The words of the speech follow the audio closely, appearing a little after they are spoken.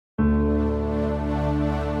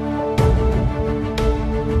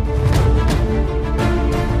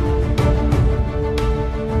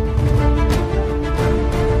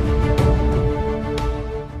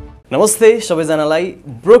नमस्ते सबैजनालाई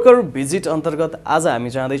broker visit अन्तर्गत आज हामी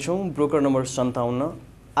जाँदैछौँ ब्रोकर नम्बर 57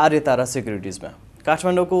 आर्यतारा सेक्युरिटिजमा।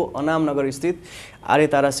 काठमाडौँको अनाम नगर स्थित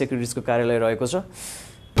आर्यतारा सेक्युरिटिजको कार्यालय रहेको छ।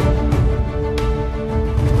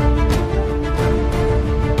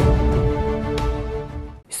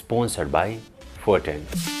 Sponsored by Forten.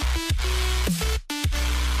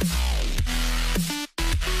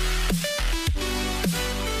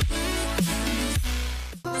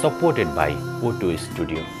 Supported by O2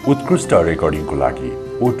 Studio. उत्कृष्ट रेकर्डिङको लागि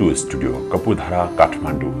O2 स्टुडियो कपुधारा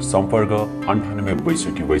काठमाडौँ सम्पर्क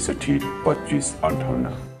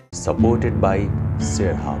 9862622558। Supported by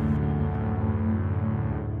ShareHub.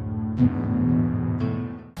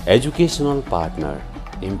 Educational partner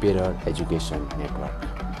Emperor Education Network.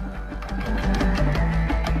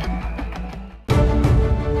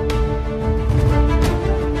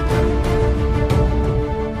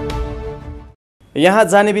 यहाँ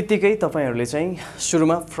जाने बित्तिकै तपाईहरुले चाहिँ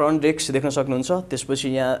सुरुमा फ्रन्ट डेस्क देख्न सक्नुहुन्छ। त्यसपछि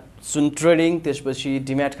यहाँ जुन ट्रेडिङ, त्यसपछि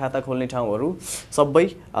डिम्याट खाता खोल्ने ठाउँहरु सबै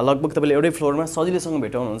लगभग तपाईले एउटै फ्लोरमा सजिलैसँग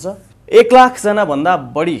भेटाउनुहुन्छ। 1 लाख जना भन्दा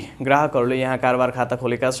बढी ग्राहकहरुले यहाँ कारोबार खाता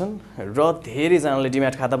खोलेका छन् र धेरै जनाले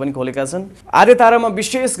डिम्याट खाता पनि खोलेका छन्। आर्यतारामा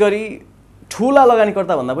विशेष गरी ठूला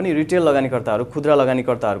लगानीकर्ता भन्दा पनि रिटेल लगानीकर्ताहरु, खुद्रा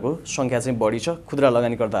लगानीकर्ताहरुको संख्या चाहिँ बढी छ। खुद्रा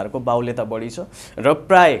लगानीकर्ताहरुको बाहुल्यता बढी छ र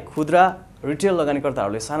प्राय खुद्रा रिटेल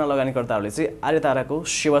लगानीकर्ताहरुले, साना लगानीकर्ताहरुले चाहिँ आर्यताराको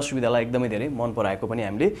सेवा सुविधालाई एकदमै धेरै मन पराएको पनि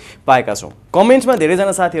हामीले पाएका छौं। कमेन्ट्समा धेरै जना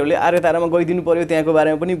साथीहरुले आर्यतारामा गइदिनु पर्यो, त्यहाँको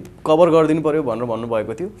बारेमा पनि कभर गरिदिनु पर्यो भनेर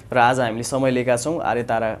भन्नुभएको थियो र आज हामीले समय लिएका छौं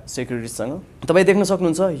आर्यतारा सेक्युरिटीजसँग। तपाई देख्न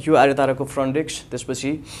सक्नुहुन्छ यो आर्यताराको फ्रन्ट डेस्क, त्यसपछि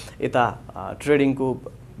यता ट्रेडिङको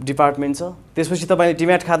डिपार्टमेन्ट छ। त्यसपछि तपाईले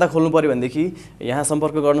डिम्याट खाता खोल्नु पर्यो भनेदेखि यहाँ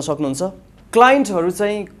सम्पर्क गर्न सक्नुहुन्छ। क्लाइन्टहरु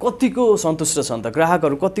चाहिँ कतिको सन्तुष्ट छन् त,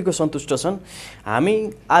 ग्राहकहरु कतिको सन्तुष्ट छन्,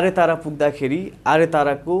 हामी आर्यतारा पुग्दाखेरि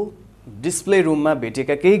आर्यताराको डिस्प्ले रुममा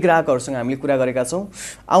भेटेका केही ग्राहकहरुसँग हामीले कुरा गरेका छौं।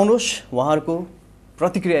 आउनुहोस् उहाँहरुको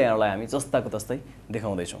प्रतिक्रिया यहाँलाई हामी जस्ताको तस्तै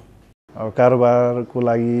देखाउँदै छौं। कारोबारको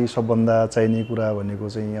लागि सबभन्दा चाहिने कुरा भनेको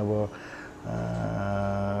चाहिँ अब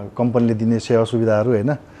कम्पनीले दिने सेवा सुविधाहरु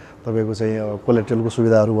हैन, तपाईको चाहिँ कोलेट्रलको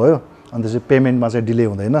सुविधाहरु भयो, अनि त्यसै पेमेन्टमा चाहिँ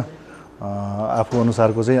डिले हुँदैन। आफू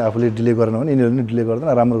अनुसारको चाहिँ आफूले डिले गरेन भने यिनीहरुले डिले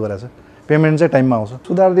गर्दैन, राम्रो गरेछ। पेमेन्ट चाहिँ टाइममा आउँछ।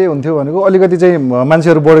 सुधार दिए हुन्थ्यो भनेको अलिकति चाहिँ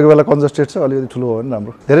मान्छेहरु बढेको बेला कन्जस्टेड छ, अलिकति ठुलो हो भने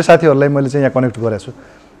राम्रो। धेरै साथीहरुलाई मैले चाहिँ यहाँ कनेक्ट गरेको छु,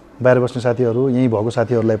 बाहिर बस्ने साथीहरु, यही भएको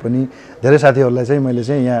साथीहरुलाई पनि धेरै साथीहरुलाई चाहिँ मैले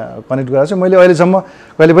चाहिँ यहाँ कनेक्ट गरेको छु। मैले अहिलेसम्म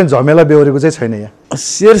कहिले पनि झमेला बेहोरेको चाहिँ छैन। यहाँ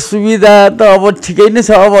शेयर सुविधा त अब ठिकै नै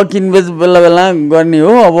छ। अब किनबेच बेला बेला गर्ने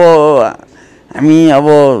हो। अब हामी अब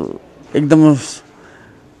एकदम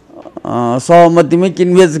सहमतिमै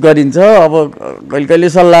किनबेच गरिन्छ। अब कहिले कहिले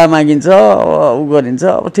सल्लाह मागिन्छ, उ गरिन्छ।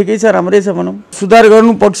 अब ठिकै छ, राम्रै छ भनौँ। सुधार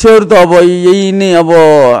गर्नु पक्षहरू त अब यही नै। अब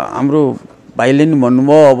हाम्रो भाइले नि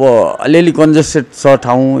भन्नुभयो अब अलिअलि कन्जेस्टेड छ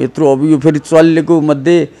ठाउँ यत्रो। अब यो फेरि चलेका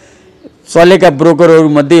ब्रोकरहरू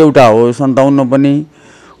मध्ये एउटा हो 57 पनि।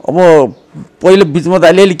 अब पहिलो बिचमा त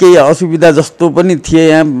अलिअलि केही असुविधा जस्तो पनि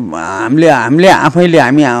थिए। यहाँ हामीले आफैले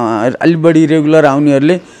हामी अलि बढी रेगुलर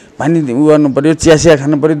आउनेहरूले पानी उ गर्नु पर्यो, चिया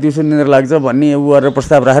खानु पर्यो, दिउँसो निद्रा लाग्छ भन्ने उ गरेर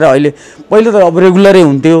प्रस्ताव राखेर अहिले पहिलो त अब रेगुलरै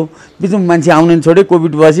हुन्थ्यो। बिचमा मान्छे आउनै छोड्यो,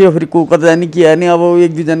 कोभिड भएपछि फेरि को कता जाने के गर्ने, अब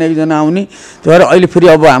एक दुईजना आउने। त्यो भएर अहिले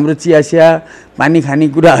फेरि अब हाम्रो चिया पानी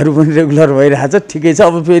खाने कुराहरू पनि रेगुलर भइरहेछ। ठिकै छ।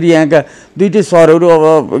 अब फेरि यहाँका दुईटै सरहरू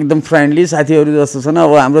अब एकदम फ्रेन्डली साथीहरू जस्तो छन्।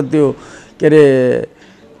 अब हाम्रो त्यो के अरे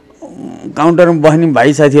काउन्टरमा बस्ने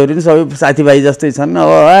भाइ साथीहरू पनि सबै साथीभाइ जस्तै छन्।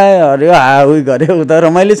 अब हऱ्यो उही गऱ्यो उता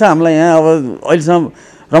रमाइलो छ हामीलाई यहाँ। अब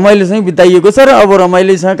अहिलेसम्म रमाइलोसँग बिताइएको छ र अब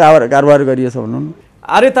रमाइलोसँग कारोबार गरिएको छ भनौँ न।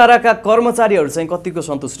 आर्यताराका कर्मचारीहरू चाहिँ कतिको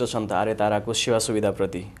सन्तुष्ट छन् त आर्यताराको सेवा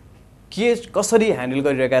सुविधाप्रति? कसरी ह्यान्डल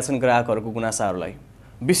गरिरहेका छन् ग्राहकहरूको गुनासाहरूलाई?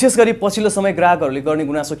 विशेष गरी पछिल्लो समय ग्राहकहरूले गर्ने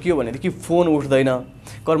गुनासो के हो भनेदेखि फोन उठ्दैन,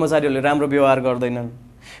 कर्मचारीहरूले राम्रो व्यवहार गर्दैनन्,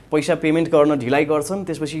 पैसा पेमेन्ट गर्न ढिलाइ गर्छन्,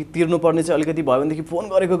 त्यसपछि तिर्नुपर्ने चाहिँ अलिकति भयो भनेदेखि फोन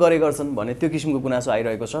गरेको गर्छन् भन्ने त्यो किसिमको गुनासो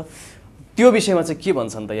आइरहेको छ। त्यो विषयमा चाहिँ के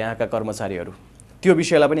भन्छन् त यहाँका कर्मचारीहरू? त्यो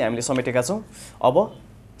विषयलाई पनि हामीले समेटेका छौँ। अब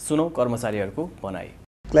सुनौ कर्मचारीहरूको भनाइ।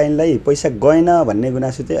 क्लाइन्टलाई पैसा गएन भन्ने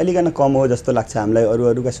गुनासो चाहिँ अलिकन कम हो जस्तो लाग्छ हामीलाई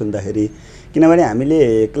अरूका सुन्दाखेरि। किनभने हामीले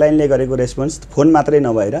क्लाइन्टले गरेको रेस्पोन्स फोन मात्रै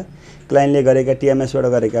नभएर क्लाइन्टले गरेका टिएमएसबाट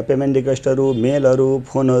गरेका पेमेन्ट रिक्वेस्टहरू, मेलहरू,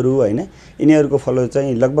 फोनहरू हैन, यिनीहरूको फलो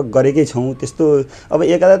चाहिँ लगभग गरेकै छौँ। त्यस्तो अब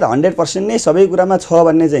एकादा त 100% नै सबै कुरामा छ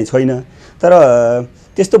भन्ने चाहिँ छैन, तर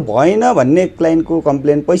त्यस्तो भएन भन्ने क्लाइन्टको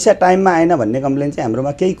कम्प्लेन, पैसा टाइममा आएन भन्ने कम्प्लेन चाहिँ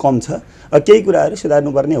हाम्रोमा केही कम छ। केही कुराहरू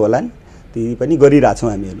सुधार्नुपर्ने होलान्, ती पनि गरिरहेछौँ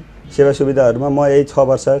हामीहरू। सेवा सुविधाहरूमा म यही 6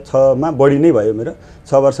 वर्ष 6मा बढी नै भयो मेरो।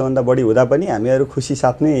 6 वर्षभन्दा बढी हुँदा पनि हामीहरू खुसी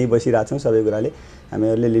साथ नै यही बसिरहेछौँ। सबै कुराले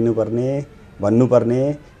हामीहरूले लिनुपर्ने, भन्नुपर्ने,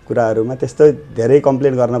 कुराहरूमा त्यस्तो धेरै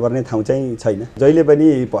कम्प्लेन गर्नुपर्ने ठाउँ चाहिँ छैन। जहिले पनि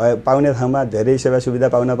पाउने ठाउँमा धेरै सेवा सुविधा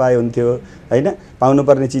पाउन पाए हुन्थ्यो हैन,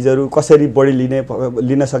 पाउनुपर्ने चिजहरू कसरी बढी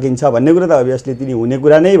लिन सकिन्छ भन्ने कुरा त अभियसली तिनी हुने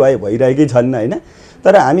कुरा नै भइरहेकै छन् हैन।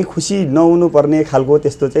 तर हामी खुसी नहुनु पर्ने खालको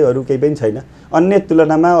त्यस्तो चाहिँ अरू केही पनि छैन। अन्य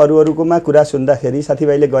तुलनामा अरूकोमा कुरा सुन्दाखेरि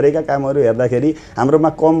साथीभाइले गरेका कामहरू हेर्दाखेरि हाम्रोमा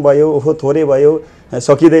कम भयो, ओहो थोरै भयो,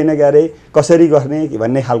 सकिँदैन क्यारे, कसरी गर्ने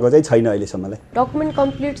भन्ने खालको चाहिँ छैन अहिलेसम्मलाई। डकुमेन्ट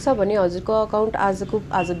कम्प्लिट छ भने हजुरको अकाउन्ट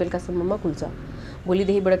आज बेलुकासम्ममा खुल्छ,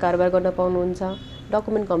 भोलिदेखिबाट कारोबार गर्न पाउनुहुन्छ।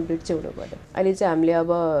 डकुमेन्ट कम्प्लिट चाहिँ हुनु पर्यो। अहिले चाहिँ हामीले अब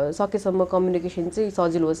सकेसम्म कम्युनिकेसन चाहिँ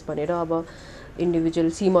सजिलो होस् भनेर अब इन्डिभिजुअल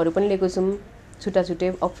सिमहरू पनि लिएको छौँ, छुट्टा छुट्टै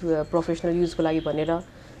प्रोफेसनल युजको लागि भनेर।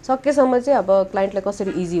 सकेसम्म चाहिँ अब क्लाइन्टलाई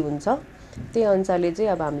कसरी इजी हुन्छ त्यही अनुसारले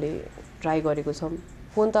चाहिँ अब हामीले ट्राई गरेको छौँ।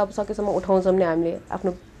 फोन त अब सकेसम्म उठाउँछौँ नै, हामीले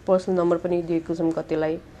आफ्नो पर्सनल नम्बर पनि दिएको छौँ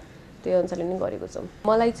कतिलाई, त्यही अनुसारले नै गरेको छौँ।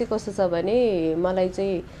 मलाई चाहिँ कस्तो छ भने मलाई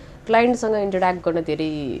चाहिँ क्लाइन्टसँग इन्टरेक्ट गर्न धेरै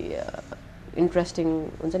इन्ट्रेस्टिङ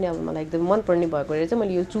हुन्छ नि। अब मलाई एकदम मनपर्ने भएको भएर चाहिँ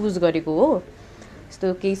मैले यो चुज गरेको हो,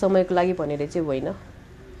 यस्तो केही समयको लागि भनेर चाहिँ होइन।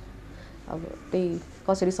 अब त्यही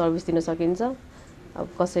कसरी सर्भिस दिन सकिन्छ, अब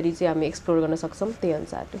कसरी चाहिँ हामी एक्सप्लोर गर्न सक्छौँ त्यही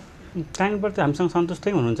अनुसारले। क्लाइन्टबाट चाहिँ हामीसँग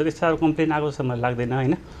सन्तुष्टै हुनुहुन्छ, त्यस्तो साह्रो कम्प्लेन आएको जस्तो मलाई लाग्दैन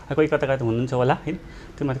होइन। कोही कता कता हुनुहुन्छ होला होइन,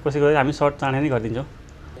 त्यो माथि कसै गरी हामी सर्ट चाँडै नै गरिदिन्छौँ।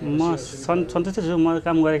 म सन्तुष्टै छु। म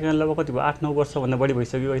काम गरेको लगभग कति भयो 8-9 वर्षभन्दा बढी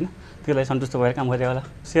भइसक्यो होइन, त्यो लागि सन्तुष्ट भएर काम गरेको होला।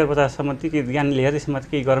 सेयर बजारसम्म केही ज्ञान लिएर त्यसमा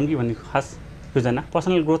केही गरौँ कि भन्ने खास योजना।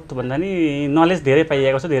 पर्सनल ग्रोथ भन्दा नि नलेज धेरै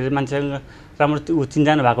पाइएको छ, धेरै मान्छेसँग राम्रो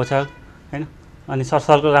चिन्जान भएको छ होइन, अनि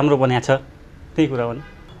सरसर्कल राम्रो बनाएको छ, त्यही कुरा हो।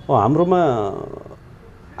 हाम्रोमा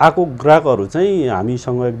आएको ग्राहकहरू चाहिँ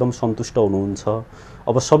हामीसँग एकदम सन्तुष्ट हुनुहुन्छ।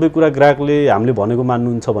 अब सबै कुरा ग्राहकले हामीले भनेको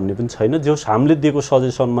मान्नुहुन्छ भन्ने पनि छैन। जो हामीले दिएको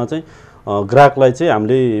सजेसनमा चाहिँ ग्राहकलाई चाहिँ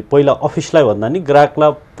हामीले पहिला अफिसलाई भन्दा नि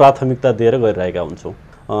ग्राहकलाई प्राथमिकता दिएर गरिरहेका हुन्छौँ।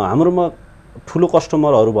 हाम्रोमा ठुलो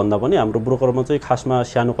कस्टमरहरू भन्दा पनि हाम्रो ब्रोकरमा चाहिँ खासमा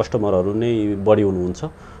सानो कस्टमरहरू नै बढी हुनुहुन्छ।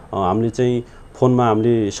 हामीले चाहिँ फोनमा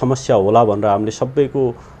हामीले समस्या होला भनेर हामीले सबैको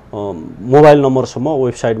मोबाइल नम्बरसम्म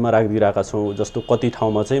वेबसाइटमा राखिदिरहेका छौँ। जस्तो कति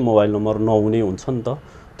ठाउँमा चाहिँ मोबाइल नम्बर नहुने हुन्छ नि त,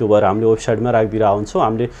 त्यो भएर हामीले वेबसाइटमा राखिदिरहेका हुन्छौँ।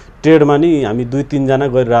 हामीले ट्रेडमा नि हामी 2-3 जना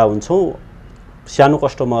गरिरहेका हुन्छौँ। सानो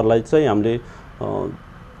कस्टमरलाई चाहिँ हामीले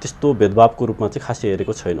त्यस्तो भेदभावको रूपमा चाहिँ खासै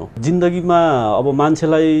हेरेको छैनौँ। जिन्दगीमा अब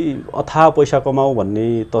मान्छेलाई अथाह पैसा कमाऊ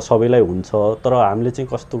भन्ने त सबैलाई हुन्छ, तर हामीले चाहिँ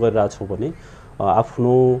कस्तो गरिरहेछौँ भने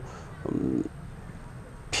आफ्नो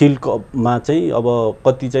फिल्डमा चाहिँ अब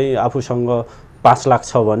कति चाहिँ आफूसँग 5 लाख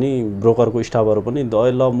छ भने ब्रोकरको स्टाफहरू पनि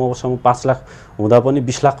ल मसँग 5 लाख हुँदा पनि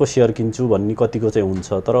 20 लाखको सेयर किन्छु भन्ने कतिको चाहिँ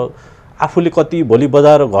हुन्छ। तर आफूले कति भोलि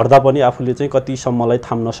बजार घट्दा पनि आफूले चाहिँ कतिसम्मलाई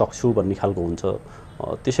थाम्न सक्छु भन्ने खालको हुन्छ।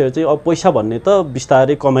 त्यसैले चाहिँ अब पैसा भन्ने त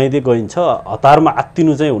बिस्तारै कमाइदै गइन्छ, हतारमा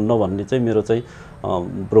आत्तिनु चाहिँ हुन्न भन्ने चाहिँ मेरो चाहिँ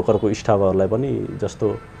ब्रोकरको स्टाफहरूलाई पनि जस्तो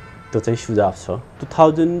त्यो चाहिँ सुझाव छ।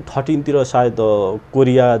 2013 तिर सायद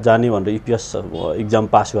कोरिया जाने भनेर इपिएस इक्जाम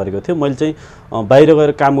पास गरेको थियो। मैले चाहिँ बाहिर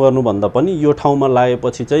गएर काम गर्नुभन्दा पनि यो ठाउँमा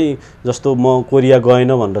लागेपछि चाहिँ जस्तो म कोरिया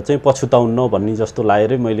गएन भनेर चाहिँ पछुताउन्न भन्ने जस्तो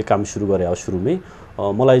लागेरै मैले काम सुरु गरेँ हो सुरुमै।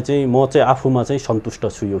 मलाई चाहिँ म चाहिँ आफूमा चाहिँ सन्तुष्ट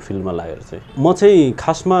छु यो फिल्डमा लागेर चाहिँ। म चाहिँ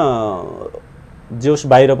खासमा जोस्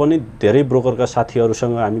बाहिर पनि धेरै ब्रोकरका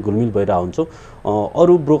साथीहरूसँग हामी घुलमिल भइरहेको हुन्छौँ।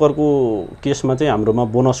 अरू ब्रोकरको केसमा चाहिँ हाम्रोमा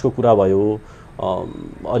बोनसको कुरा भयो,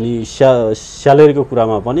 अनि स्यालेरीको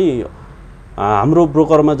कुरामा पनि हाम्रो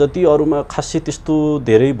ब्रोकरमा जति अरूमा खासै त्यस्तो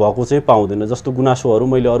धेरै भएको चाहिँ पाउँदैन। जस्तो गुनासोहरू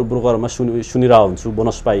मैले अरू ब्रोकरमा सुनिरहेको हुन्छु,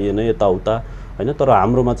 बोनस पाइएन यताउता होइन, तर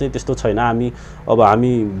हाम्रोमा चाहिँ त्यस्तो छैन।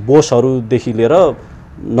 हामी बोसहरूदेखि लिएर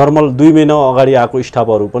नर्मल 2 महिना अगाडि आएको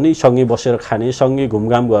स्टाफहरू पनि सँगै बसेर खाने, सँगै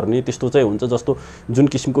घुमघाम गर्ने त्यस्तो चाहिँ हुन्छ। जस्तो जुन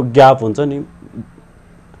किसिमको ग्याप हुन्छ नि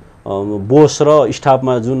बोस र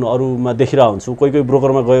स्टाफमा जुन अरूमा देखिरहेको हुन्छु, कोही कोही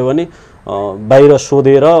ब्रोकरमा गयो भने बाहिर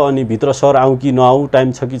सोधेर अनि भित्र सर आउँ कि नआउँ,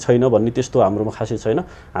 टाइम छ कि छैन भन्ने त्यस्तो हाम्रोमा खासै छैन।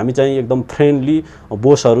 हामी चाहिँ एकदम फ्रेन्डली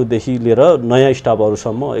बोसहरूदेखि लिएर नयाँ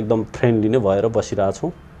स्टाफहरूसम्म एकदम फ्रेन्डली नै भएर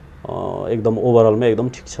बसिरहेछौँ। एकदम ओभरअलमा एकदम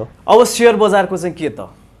ठिक छ। अब सेयर बजारको चाहिँ के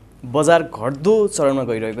त, बजार घट्दो चरणमा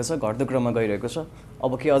गइरहेको छ, घट्दो क्रममा गइरहेको छ।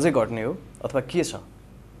 अब के अझै घट्ने हो अथवा के छ,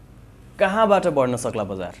 कहाँबाट बढ्न सक्ला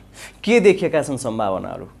बजार, के देखिएका छन्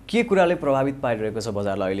सम्भावनाहरू, के कुराले प्रभावित पारिरहेको छ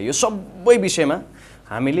बजारलाई अहिले, यो सबै विषयमा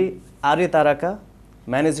हामीले आर्यताराका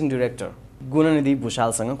म्यानेजिङ डाइरेक्टर गुणनिधि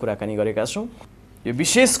भुषालसँग कुराकानी गरेका छौँ। यो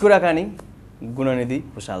विशेष कुराकानी गुणनिधि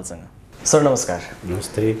भुषालसँग। सर नमस्कार।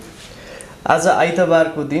 नमस्ते। आज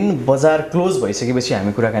आइतबारको दिन बजार क्लोज भइसकेपछि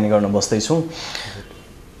हामी कुराकानी गर्न बस्दैछौँ।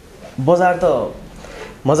 बजार त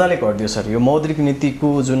मजाले घट्दियो सर। यो मौद्रिक नीतिको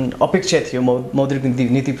जुन अपेक्षा थियो मौद्रिक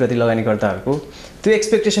नीतिप्रति लगानीकर्ताहरूको, त्यो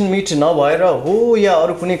एक्सपेक्टेसन मिट नभएर हो या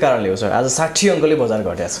अरू कुनै कारणले हो सर आज 60 अङ्कले बजार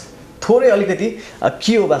घटेको छ? थोरै अलिकति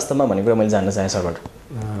के हो वास्तवमा भन्ने कुरा मैले जान्न चाहेँ सरबाट।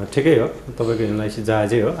 ठिकै हो, तपाईँको एनालाइसिस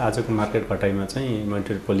जायजै हो। आजको मार्केट घटाइमा चाहिँ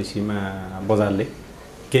मोनेटरी पोलिसीमा बजारले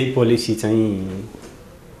केही पोलिसी चाहिँ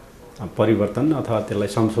परिवर्तन अथवा त्यसलाई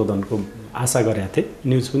संशोधनको आशा गरेका थिए।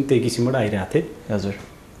 न्युज पनि त्यही किसिमबाट आइरहेको थिए। हजुर।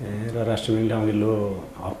 र राष्ट्र ब्याङ्कले अघिल्लो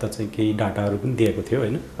हप्ता चाहिँ केही डाटाहरू पनि दिएको थियो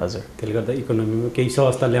होइन। हजुर। त्यसले गर्दा इकोनोमीमा केही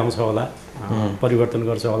सहजता ल्याउँछ होला, परिवर्तन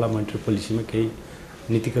गर्छ होला मोनेटरी पोलिसीमा केही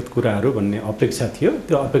नीतिगत कुराहरू भन्ने अपेक्षा थियो।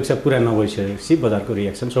 त्यो अपेक्षा पुरा नभइसकेपछि बजारको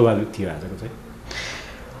रियाक्सन स्वाभाविक थियो आजको चाहिँ।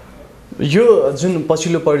 यो जुन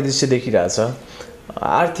पछिल्लो परिदृश्य देखिरहेछ,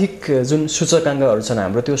 आर्थिक जुन सूचकाङ्कहरू छन्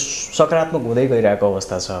हाम्रो त्यो सकारात्मक हुँदै गइरहेको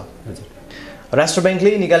अवस्था छ। हजुर। राष्ट्र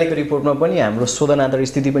ब्याङ्कले निकालेको रिपोर्टमा पनि हाम्रो शोधनात्मक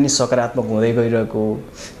स्थिति पनि सकारात्मक हुँदै गइरहेको,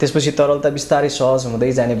 त्यसपछि तरलता बिस्तारै सहज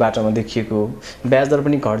हुँदै जाने बाटोमा देखिएको, ब्याज दर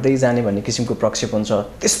पनि घट्दै जाने भन्ने किसिमको प्रक्षेपण छ।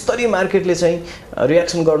 त्यस्तरी मार्केटले चाहिँ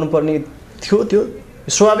रियाक्सन गर्नुपर्ने थियो। त्यो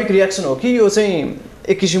स्वाभाविक रियाक्सन हो कि यो चाहिँ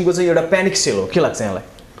एक किसिमको चाहिँ एउटा प्यानिक सेल हो, के लाग्छ यहाँलाई?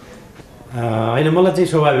 होइन, मलाई चाहिँ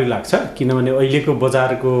स्वाभाविक लाग्छ, किनभने अहिलेको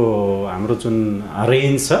बजारको हाम्रो जुन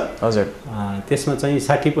रेन्ज छ हजुर त्यसमा चाहिँ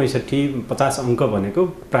 60, 65, 50 अङ्क भनेको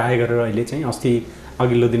प्राय गरेर अहिले चाहिँ अस्ति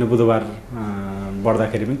अघिल्लो दिन बुधबार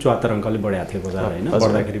बढ्दाखेरि पनि 74 अङ्कले बढेको थियो बजार होइन।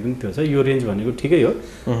 बढ्दाखेरि पनि त्यो छ। यो रेन्ज भनेको ठिकै हो।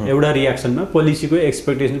 एउटा रियाक्सनमा पोलिसीको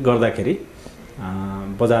एक्सपेक्टेसन गर्दाखेरि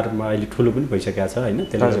बजारमा अहिले ठुलो पनि भइसकेको छ होइन।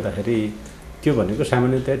 त्यसले गर्दाखेरि त्यो भनेको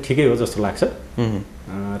सामान्यतया ठिकै हो जस्तो लाग्छ।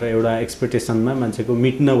 र एउटा एक्सपेक्टेसनमा मान्छेको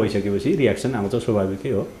मिट नभइसकेपछि रियाक्सन आउँछ,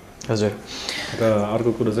 स्वाभाविकै हो। हजुर। र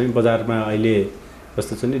अर्को कुरो चाहिँ बजारमा अहिले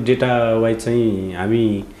जस्तो छ नि, डेटा वाइज चाहिँ हामी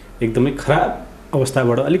एकदमै खराब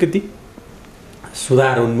अवस्थाबाट अलिकति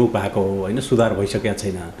सुधार उन्मुख भएको हो होइन। सुधार भइसकेको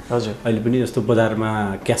छैन। हजुर। अहिले पनि जस्तो बजारमा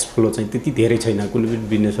क्यास फ्लो चाहिँ त्यति धेरै छैन। कुनै पनि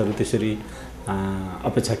बिजनेसहरू त्यसरी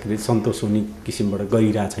अपेक्षाकृत सन्तोष हुने किसिमबाट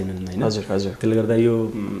गइरहेको छैनन् होइन। हजुर। हजुर। त्यसले गर्दा यो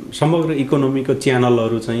समग्र इकोनोमीको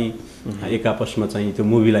च्यानलहरू चाहिँ एक आपसमा चाहिँ त्यो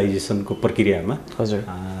मोबिलाइजेसनको प्रक्रियामा हजुर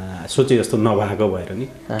सोचे जस्तो नभएको भएर नि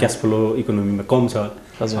क्यास फ्लो इकोनोमीमा कम छ।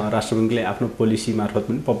 राष्ट्र ब्याङ्कले आफ्नो पोलिसी मार्फत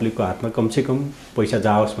पनि पब्लिकको हातमा कमसेकम पैसा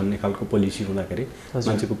जाओस् भन्ने खालको पोलिसी हुँदाखेरि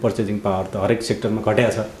मान्छेको पर्चेजिङ पावर त हरेक सेक्टरमा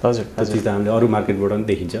घटेको छ। हजुर। त्यो चिज त हामीले अरू मार्केटबाट पनि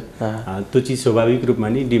देखिन्छ। त्यो चिज स्वाभाविक रूपमा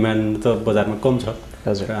नि डिमान्ड त बजारमा कम छ।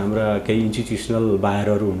 हजुर। र हाम्रा केही इन्स्टिट्युसनल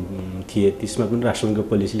बायरहरू थिए, त्यसमा पनि राष्ट्र ब्याङ्कको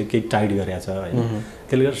पोलिसीले केही टाइट गरेको छ होइन।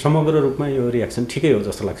 त्यसले गर्दा समग्र रूपमा यो रियाक्सन ठिकै हो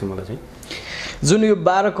जस्तो लाग्छ मलाई चाहिँ। जुन यो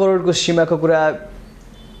 12 करोडको सीमाको कुरा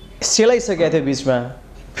सेलाइसकेको थियो बिचमा,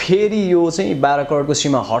 फेरि यो चाहिँ 12 करोडको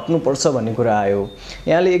सीमा हट्नुपर्छ भन्ने कुरा आयो।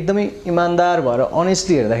 यहाँले एकदमै इमान्दार भएर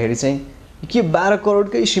अनेस्टली हेर्दाखेरि चाहिँ के 12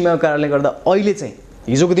 करोडकै सीमाको कारणले गर्दा अहिले चाहिँ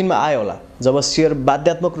हिजोको दिनमा आयो होला जब सेयर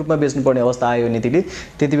बाध्यात्मक रूपमा बेच्नुपर्ने अवस्था आयो नीतिले,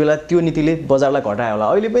 त्यति बेला त्यो नीतिले बजारलाई घटायो होला।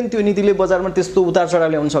 अहिले पनि त्यो नीतिले बजारमा त्यस्तो उतार चढाव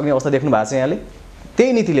ल्याउन सक्ने अवस्था देख्नु भएको छ यहाँले?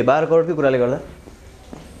 त्यही नीतिले 12 करोडकै कुराले गर्दा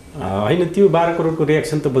होइन, त्यो 12 करोडको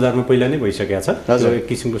रियाक्सन त बजारमा पहिला नै भइसकेको छ। एक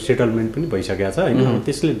किसिमको सेटलमेन्ट पनि भइसकेको छ होइन।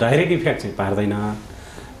 त्यसले डाइरेक्ट इफेक्ट चाहिँ पार्दैन,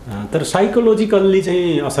 तर साइकोलोजिकल्ली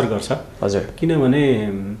चाहिँ असर गर्छ। हजुर। किनभने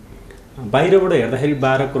बाहिरबाट हेर्दाखेरि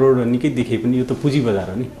 12 करोड निकै देखे पनि यो त पुँजी बजार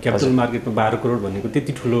हो नि। क्यापिटल मार्केटमा 12 करोड भनेको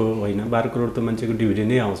त्यति ठुलो होइन। 12 करोड त मान्छेको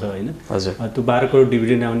डिभिडेन्डै आउँछ होइन। त्यो 12 करोड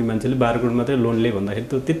डिभिडेन्ड आउने मान्छेले 12 करोड मात्रै लोन लिए भन्दाखेरि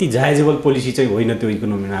त्यो त्यति जायजेबल पोलिसी चाहिँ होइन त्यो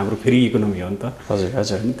इकोनोमीमा। हाम्रो फ्री इकोनोमी हो नि त। हजुर।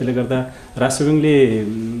 हजुर। त्यसले गर्दा राष्ट्र ब्याङ्कले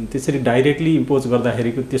त्यसरी डाइरेक्टली इम्पोज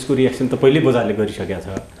गर्दाखेरिको त्यसको रियाक्सन त पहिल्यै बजारले गरिसकेको छ।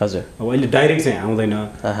 हजुर। अब अहिले डाइरेक्ट चाहिँ आउँदैन,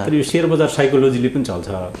 तर यो सेयर बजार साइकोलोजीले पनि चल्छ।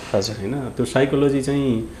 हजुर। होइन, त्यो साइकोलोजी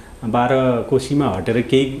चाहिँ 12 को सीमा हटेर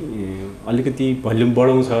केही अलिकति भोल्युम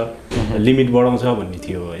बढाउँछ, लिमिट बढाउँछ भन्ने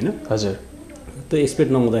थियो होइन। हजुर। त्यो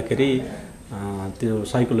एक्सपेक्ट नहुँदाखेरि त्यो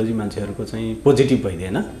साइकोलोजी मान्छेहरूको चाहिँ पोजिटिभ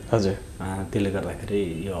भइदिएन। हजुर। त्यसले गर्दाखेरि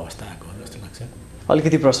यो अवस्था आएको जस्तो लाग्छ।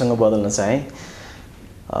 अलिकति प्रसङ्ग बदल्न चाहेँ।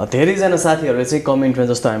 धेरैजना साथीहरूले चाहिँ कमेन्टमा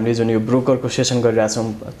जस्तो हामीले जुन यो ब्रोकरको सेसन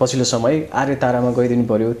गरिरहेछौँ पछिल्लो समय आर्यतारामा गइदिनु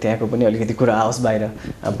पऱ्यो, त्यहाँको पनि अलिकति कुरा आओस् बाहिर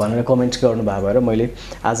भनेर कमेन्ट गर्नुभएको भएर मैले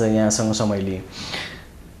आज यहाँसँग समय लिएँ।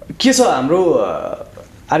 के छ हाम्रो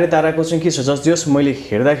आर्यताराको चाहिँ के छ, जस मैले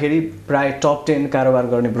हेर्दाखेरि प्राय टप 10 कारोबार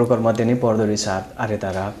गर्ने ब्रोकर मध्ये नै पर्दो रहेछ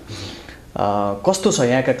आर्यतारा। कस्तो छ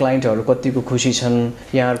यहाँका क्लाइन्टहरू, कतिको खुसी छन्,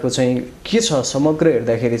 यहाँहरूको चाहिँ के छ समग्र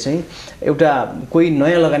हेर्दाखेरि चाहिँ एउटा कोही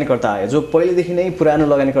नयाँ लगानीकर्ता आयो जो पहिलेदेखि नै पुरानो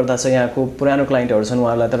लगानीकर्ता छ, यहाँको पुरानो क्लाइन्टहरू छन्,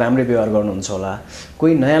 उहाँहरूलाई त राम्रै व्यवहार गर्नुहुन्छ होला।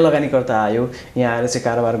 कोही नयाँ लगानीकर्ता आयो यहाँ आएर चाहिँ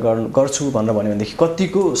कारोबार गर्छु भनेर भन्यो भनेदेखि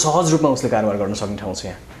कतिको सहज रूपमा उसले कारोबार गर्न सक्ने ठाउँ छ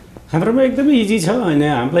यहाँ? हाम्रोमा एकदमै इजी छ होइन।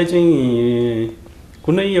 हामीलाई चाहिँ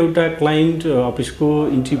कुनै एउटा क्लाइन्ट अफिसको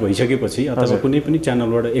इन्ट्री भइसकेपछि अथवा कुनै पनि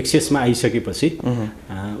च्यानलबाट एक्सेसमा आइसकेपछि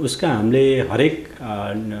उसका हामीले हरेक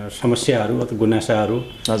समस्याहरू अथवा गुनासाहरू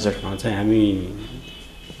चाहिँ हामी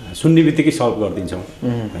सुन्ने बित्तिकै सल्भ गरिदिन्छौँ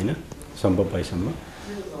होइन, सम्भव भएसम्म।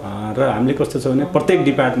 र हामीले कस्तो छ भने प्रत्येक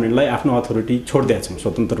डिपार्टमेन्टलाई आफ्नो अथोरिटी छोडिदिएका छौँ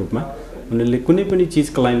स्वतन्त्र रूपमा। उनीहरूले कुनै पनि चिज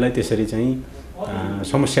क्लाइन्टलाई त्यसरी चाहिँ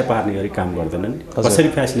समस्या पार्ने गरी काम गर्दैनन् कसरी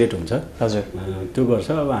फ्यासिलिटेट हुन्छ हजुर त्यो गर्छ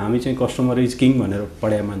अब हामी चाहिँ कस्टमर इज किङ भनेर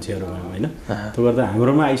पढेका मान्छेहरू भयौँ होइन त्यो गर्दा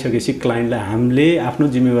हाम्रोमा आइसकेपछि क्लाइन्टलाई हामीले आफ्नो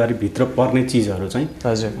जिम्मेवारीभित्र पर्ने चिजहरू चाहिँ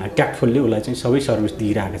ट्याक्टफुल्ली उसलाई चाहिँ सबै सर्भिस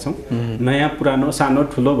दिइरहेका छौँ नयाँ पुरानो सानो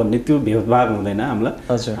ठुलो भन्ने त्यो भेदभाव हुँदैन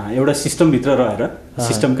हामीलाई एउटा सिस्टमभित्र रहेर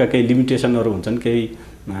सिस्टमका केही लिमिटेसनहरू हुन्छन् केही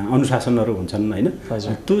अनुशासनहरू हुन्छन् होइन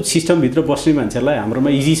त्यो सिस्टमभित्र बस्ने मान्छेलाई हाम्रोमा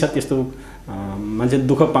इजी छ त्यस्तो मान्छे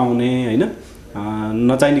दुःख पाउने होइन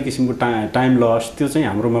नचाहिने किसिमको टाइम लस त्यो चाहिँ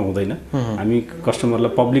हाम्रोमा हुँदैन हामी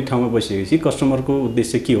कस्टमरलाई पब्लिक ठाउँमा बसिसकेपछि कस्टमरको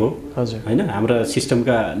उद्देश्य के हो होइन हाम्रा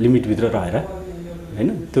सिस्टमका लिमिटभित्र रहेर होइन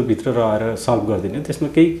त्यो भित्र रहेर सल्भ गरिदिने त्यसमा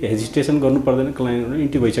केही हेजिटेसन गर्नु पर्दैन क्लाइन्टहरू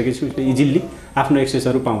इन्ट्री भइसकेपछि उसले इजिली आफ्नो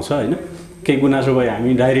एक्सेसहरू पाउँछ होइन केही गुनासो भयो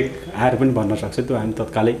हामी डाइरेक्ट आएर पनि भन्न सक्छ त्यो हामी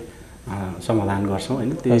तत्कालै समाधान गर्छौँ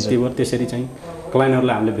होइन त्यही भएर त्यसरी चाहिँ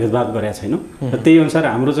क्लाइन्टहरूलाई हामीले भेदभाव गरेका छैनौँ र त्यही अनुसार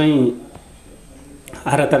हाम्रो चाहिँ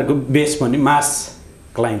आरातारको बेस भने मास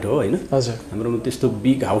क्लाइन्ट हो होइन हाम्रोमा त्यस्तो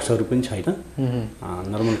बिग हाउसहरू पनि छैन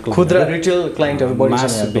नर्मल खुद्रा रिटेल क्लाइन्टहरू बढी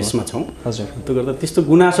मास बेसमा छौँ त्यो गर्दा त्यस्तो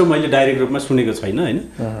गुनासो मैले डाइरेक्ट रूपमा सुनेको छैन होइन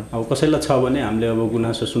अब कसैलाई छ भने हामीले अब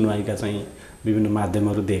गुनासो सुनवाईका चाहिँ विभिन्न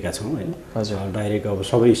माध्यमहरू दिएका छौँ होइन डाइरेक्ट अब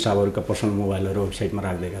सबै स्टाफहरूका पर्सनल मोबाइलहरू वेबसाइटमा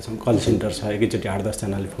राखिदिएका छौँ कल सेन्टर छ एकैचोटि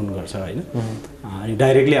 8-10जनाले फोन गर्छ होइन अनि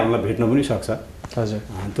डाइरेक्टली हामीलाई भेट्न पनि सक्छ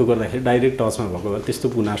त्यो गर्दाखेरि डाइरेक्ट टचमा भएको भए त्यस्तो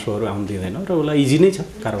गुनासोहरू आउनु दिँदैन र उसलाई इजी नै छ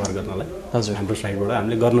कारोबार गर्नलाई हाम्रो साइडबाट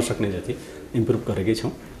हामीले गर्न सक्ने जति इम्प्रुभ गरेकै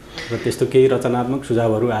छौँ र त्यस्तो केही रचनात्मक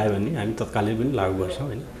सुझावहरू आयो भने हामी तत्कालै पनि लागू गर्छौँ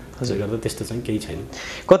होइन त्यसले गर्दा त्यस्तो चाहिँ केही छैन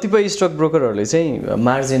कतिपय स्टक ब्रोकरहरूले चाहिँ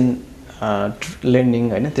मार्जिन लेन्डिङ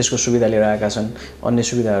होइन त्यसको सुविधा लिएर आएका छन् अन्य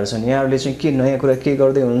सुविधाहरू छन् यहाँहरूले चाहिँ के नयाँ कुरा के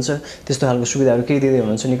गर्दै हुनुहुन्छ त्यस्तो खालको सुविधाहरू केही दिँदै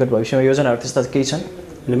हुनुहुन्छ निकट भविष्यमा योजनाहरू त्यस्ता केही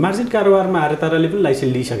छन् मार्जिन कारोबारमा आर्यताराले पनि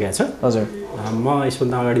लाइसेन्स लिइसकेको छ हजुर म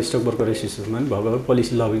यसभन्दा अगाडि स्टक ब्रोकर एसोसिएसनमा पनि भएको भए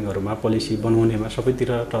पोलिसी लभिङहरूमा पोलिसी बनाउनेमा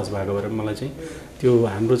सबैतिर टच भएको भएर मलाई चाहिँ त्यो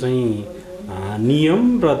हाम्रो चाहिँ नियम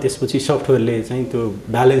र त्यसपछि सफ्टवेयरले चाहिँ त्यो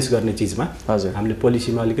ब्यालेन्स गर्ने चिजमा हामीले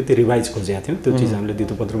पोलिसीमा अलिकति रिभाइज खोजेका थियौँ त्यो चिज हामीले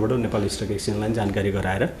धितोपत्रबाट नेपाल स्टक एक्सचेन्जलाई जानकारी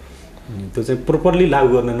गराएर त्यो चाहिँ प्रोपरली लागू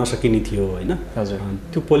गर्न नसकिने थियो होइन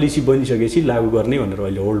त्यो पोलिसी बनिसकेपछि लागू गर्ने भनेर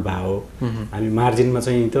अहिले होल्ड भयो हो हामी मार्जिनमा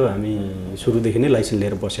चाहिँ त हामी सुरुदेखि नै लाइसेन्स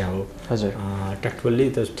लिएर बस्या हो ट्याक्टुअल्ली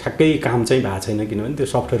त ठ्याक्कै काम चाहिँ भएको छैन किनभने त्यो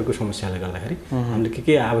सफ्टवेयरको समस्याले गर्दाखेरि हामीले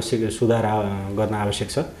के आवश्यक सुधार गर्न आवश्यक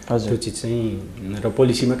छ त्यो चिज चाहिँ र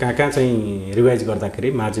पोलिसीमा कहाँ कहाँ चाहिँ रिभाइज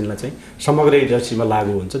गर्दाखेरि मार्जिनलाई चाहिँ समग्र इन्डस्ट्रीमा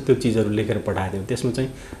लागू हुन्छ त्यो चिजहरू लेखेर पठाएको थियौँ त्यसमा चाहिँ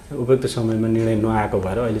उपयुक्त समयमा निर्णय नआएको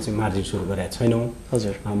भएर अहिले चाहिँ मार्जिन सुरु गरेका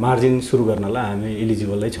छैनौँ मार्जिन सुरु गर्नलाई हामी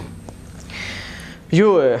एलिजिबलै छौँ यो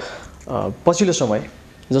पछिल्लो समय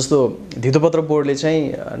जस्तो धितोपत्र बोर्डले चाहिँ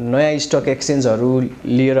नयाँ स्टक एक्सचेन्जहरू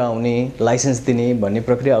लिएर आउने लाइसेन्स दिने भन्ने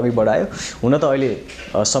प्रक्रिया अघि बढायो हुन त अहिले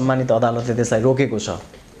सम्मानित अदालतले त्यसलाई रोकेको छ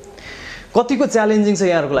कतिको च्यालेन्जिङ छ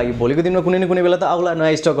यहाँहरूको लागि भोलिको दिनमा कुनै न कुनै बेला त आउला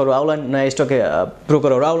नयाँ स्टकहरू आउला नयाँ स्टक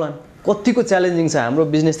ब्रोकरहरू आउलान् कतिको च्यालेन्जिङ छ हाम्रो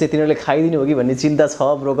बिजनेस चाहिँ तिनीहरूले खाइदिने हो कि भन्ने चिन्ता छ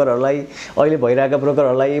ब्रोकरहरूलाई अहिले भइरहेका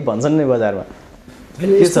ब्रोकरहरूलाई भन्छन् नै बजारमा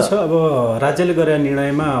यस्तो छ अब राज्यले गरेका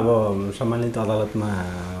निर्णयमा अब सम्मानित अदालतमा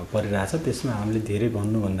परिरहेछ त्यसमा हामीले धेरै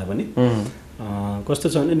भन्नुभन्दा पनि कस्तो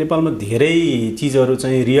छ भने नेपालमा धेरै चिजहरू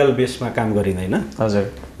चाहिँ रियल बेसमा काम गरिँदैन हजुर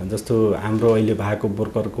जस्तो हाम्रो अहिले भएको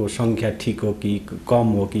ब्रोकरको सङ्ख्या ठिक हो कि कम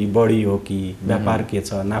हो कि बढी हो कि व्यापार के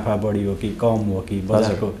छ नाफा बढी हो कि कम हो कि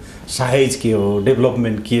बजारको साइज के हो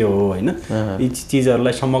डेभलपमेन्ट के हो होइन यी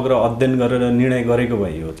चिजहरूलाई समग्र अध्ययन गरेर निर्णय गरेको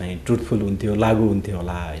भए यो चाहिँ ट्रुथफुल हुन्थ्यो लागू हुन्थ्यो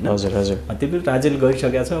होला होइन हजुर हजुर त्यो पनि राज्यले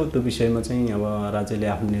गरिसकेको छ त्यो विषयमा चाहिँ अब राज्यले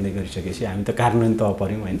आफ्नो निर्णय गरिसकेपछि हामी त कार्यान्वयन त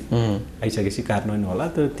पर्यौँ होइन आइसकेपछि कार्यान्वयन होला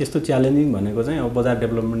त्यस्तो च्यालेन्जिङ भनेको चाहिँ अब बजार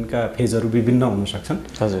डेभलपमेन्टका फेजहरू विभिन्न हुन सक्छन्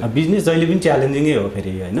बिजनेस जहिले पनि च्यालेन्जिङै हो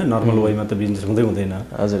फेरि होइन नर्मल वेमा त बिजनेस हुँदैन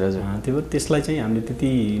हजुर हजुर त्यही भएर त्यसलाई चाहिँ हामीले त्यति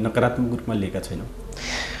नकारात्मक रूपमा लिएका छैनौँ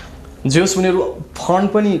जोस् उनीहरू फन्ड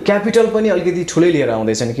पनि क्यापिटल पनि अलिकति ठुलै लिएर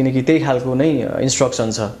आउँदैछन् किनकि त्यही खालको नै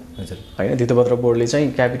इन्स्ट्रक्सन छ हजुर होइन धितोपत्र बोर्डले चाहिँ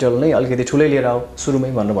क्यापिटल नै अलिकति ठुलै लिएर आऊ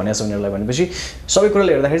सुरुमै भनेर भनेको छ उनीहरूलाई भनेपछि सबै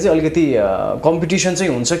कुराले हेर्दाखेरि चाहिँ अलिकति कम्पिटिसन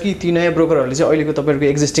चाहिँ हुन्छ कि ती नयाँ ब्रोकरहरूले चाहिँ अहिलेको तपाईँहरूको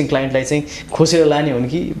एक्जिस्टिङ क्लाइन्टलाई चाहिँ खोसेर लाने हुन्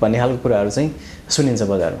कि भन्ने खालको कुराहरू चाहिँ सुनिन्छ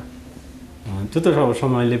बजारमा त्यो त अब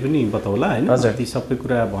समयले पनि बताउला होइन ती सबै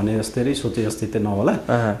कुरा भने जस्तै र सोचे जस्तै त नहोला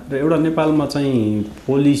र एउटा नेपालमा चाहिँ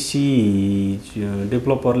पोलिसी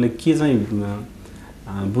डेभलपरले के चाहिँ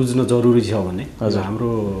बुझ्न जरुरी छ भने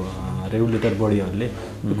हाम्रो रेगुलेटर बडीहरूले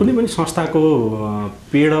कुनै पनि संस्थाको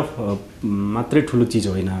पेड अफ मात्रै ठुलो चिज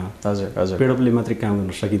होइन हजुर हजुर पेड अफले मात्रै काम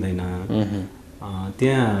गर्न सकिँदैन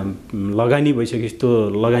त्यहाँ लगानी भइसकेपछि त्यो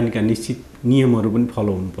लगानीका निश्चित नियमहरू पनि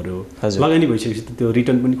फलो हुनु पर्यो लगानी भइसकेपछि त त्यो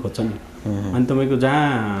रिटर्न पनि खोज्छ नि अनि तपाईँको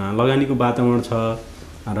जहाँ लगानीको वातावरण छ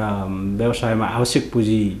र व्यवसायमा आवश्यक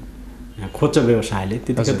पुँजी खोज्छ व्यवसायले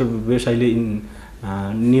त्यतिखेर त व्यवसायले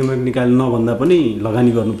नियामक निकाय नभन्दा पनि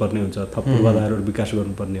लगानी गर्नुपर्ने हुन्छ, थप पूर्वाधारहरू विकास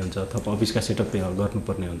गर्नुपर्ने हुन्छ, थप अफिसका सेटअप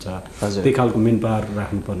गर्नुपर्ने हुन्छ, त्यही खालको मेन पावर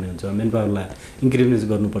राख्नुपर्ने हुन्छ, मेन पावरलाई इन्क्रिमेन्ट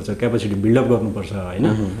गर्नुपर्छ, क्यापेसिटी बिल्डअप गर्नुपर्छ होइन।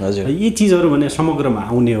 यी चिजहरू भने समग्रमा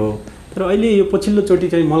आउने हो। तर अहिले यो पछिल्लोचोटि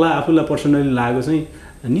चाहिँ मलाई आफूलाई पर्सनली लागेको चाहिँ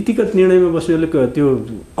नीतिगत निर्णयमा बस्नेहरूले त्यो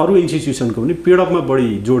अरू इन्स्टिट्युसनको पनि पेडअपमा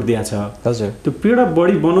बढी जोड दिएको छ। त्यो पेडअप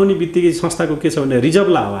बढी बनाउने बित्तिकै संस्थाको के छ भने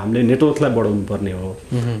रिजर्भलाई हो हामीले नेटवर्कलाई बढाउनु पर्ने हो।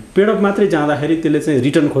 पेडअप मात्रै जाँदाखेरि त्यसले चाहिँ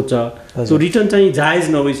रिटर्न खोज्छ, त्यो रिटर्न चाहिँ जायज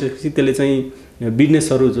नभइसकेपछि त्यसले चाहिँ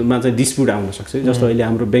बिजनेसहरूमा चाहिँ डिस्प्युट आउन सक्छ। जस्तो अहिले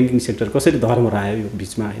हाम्रो ब्याङ्किङ सेक्टर कसरी धर्मरा आयो यो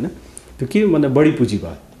बिचमा होइन, त्यो के भन्दा बढी पुँजी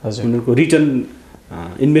भयो, उनीहरूको रिटर्न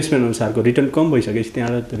इन्भेस्टमेन्ट अनुसारको रिटर्न कम भइसकेपछि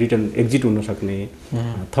त्यहाँ रिटर्न एक्जिट हुन सक्ने,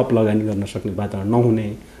 थप लगानी गर्न सक्ने वातावरण नहुने,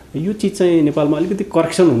 यो चिज चाहिँ नेपालमा अलिकति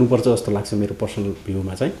करेक्सन हुनुपर्छ जस्तो लाग्छ मेरो पर्सनल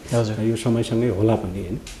भ्यूमा चाहिँ। यो समयसँगै होला पनि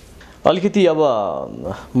होइन। अलिकति अब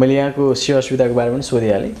मैले यहाँको सेवा सुविधाको बारेमा पनि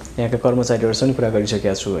सोधिहालेँ, यहाँका कर्मचारीहरूसँग कुरा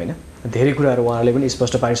गरिसकेको छु होइन। धेरै कुराहरू उहाँहरूले पनि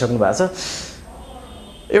स्पष्ट पारिसक्नु भएको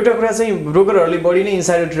छ। एउटा कुरा चाहिँ ब्रोकरहरूले बढी नै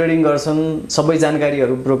इन्साइडर ट्रेडिङ गर्छन्, सबै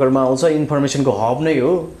जानकारीहरू ब्रोकरमा आउँछ, इन्फर्मेसनको हब नै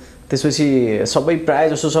हो। त्यसपछि सबै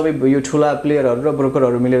प्रायः जसो सबै यो ठुला प्लेयरहरू र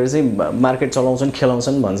ब्रोकरहरू मिलेर चाहिँ मार्केट चलाउँछन्,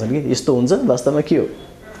 खेलाउँछन् भन्छन् कि यस्तो हुन्छ वास्तवमा के हो?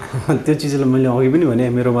 त्यो चिजलाई मैले अघि पनि भने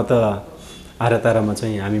मेरोमा त आर्यतारामा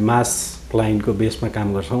चाहिँ हामी मास क्लाइन्टको बेसमा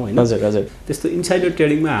काम गर्छौँ होइन। त्यस्तो इन्साइडर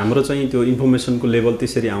ट्रेडिङमा हाम्रो चाहिँ त्यो इन्फर्मेसनको लेभल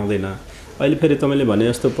त्यसरी आउँदैन। अहिले फेरि तपाईँले भने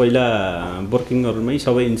जस्तो पहिला वर्किङहरूमै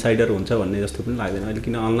सबै इन्साइडर हुन्छ भन्ने जस्तो पनि लाग्दैन अहिले,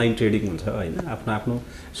 किन अनलाइन ट्रेडिङ हुन्छ होइन। आफ्नो आफ्नो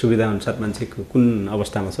सुविधाअनुसार मान्छे कुन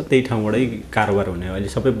अवस्थामा छ त्यही ठाउँबाटै कारोबार हुने हो। अहिले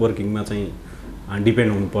सबै वर्किङमा चाहिँ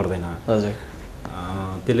डिपेन्ड हुनु पर्दैन।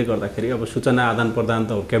 त्यसले गर्दाखेरि अब सूचना आदान प्रदान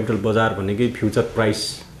त हो। क्यापिटल बजार भनेकै फ्युचर प्राइस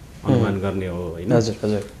अनुमान गर्ने हो होइन।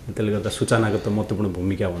 त्यसले गर्दा सूचनाको त महत्त्वपूर्ण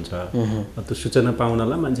भूमिका हुन्छ। त्यो सूचना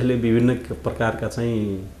पाउनलाई मान्छेले विभिन्न प्रकारका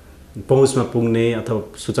चाहिँ पहुँचमा पुग्ने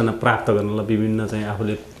अथवा सूचना प्राप्त गर्नलाई विभिन्न चाहिँ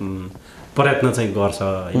आफूले प्रयत्न चाहिँ गर्छ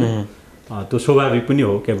होइन। त्यो स्वाभाविक पनि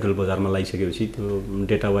हो। क्यापिटल बजारमा लगाइसकेपछि त्यो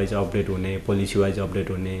डेटा वाइज अपडेट हुने, पोलिसी वाइज अपडेट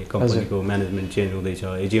हुने, कम्पनीको म्यानेजमेन्ट चेन्ज हुँदैछ,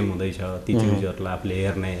 एजिएम हुँदैछ, ती चिजहरूलाई आफूले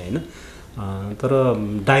हेर्ने होइन। तर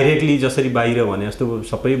डाइरेक्टली जसरी बाहिर भने जस्तो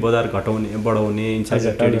सबै बजार घटाउने बढाउने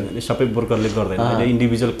इन्साइडर ट्रेडिङ भने सबै ब्रोकरले गर्दैन। अहिले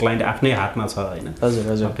इन्डिभिजुअल क्लाइन्ट आफ्नै हातमा छ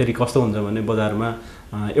होइन। फेरि कस्तो हुन्छ भने बजारमा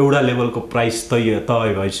एउटा लेभलको प्राइस तय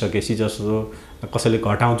भइसकेपछि जस्तो कसैले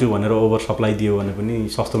घटाउँछु भनेर ओभर सप्लाई दियो भने पनि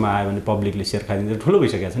सस्तोमा आयो भने पब्लिकले सेयर खाइदिन्छ, ठुलो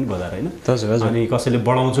भइसकेको छ नि बजार होइन। अनि कसैले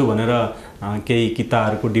बढाउँछु भनेर केही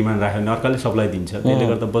किताहरूको डिमान्ड राख्यो भने अर्काले सप्लाई दिन्छ। त्यसले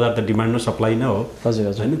गर्दा बजार त डिमान्ड र सप्लाई नै हो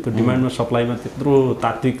होइन। त्यो डिमान्ड र सप्लाईमा त्यत्रो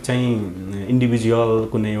तात्विक चाहिँ इन्डिभिजुअल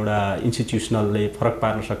कुनै एउटा इन्स्टिट्युसनलले फरक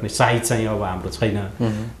पार्न सक्ने साइज चाहिँ अब हाम्रो छैन।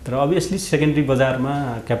 तर अभियसली सेकेन्ड्री बजारमा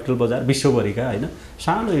क्यापिटल बजार विश्वभरिका होइन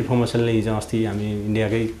सानो इन्फर्मेसनले हिजो अस्ति हामी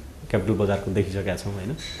इन्डियाकै क्यापिटल बजारको देखिसकेका छौँ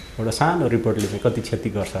होइन। एउटा सानो रिपोर्टले चाहिँ कति क्षति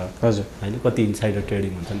गर्छ होइन, कति इन्साइडर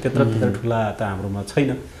ट्रेडिङ हुन्छन्, त्यत्र ठुला त हाम्रोमा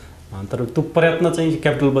छैन। तर त्यो प्रयत्न चाहिँ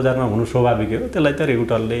क्यापिटल बजारमा हुनु स्वाभाविकै हो। त्यसलाई त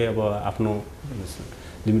रेगुलेटरले अब आफ्नो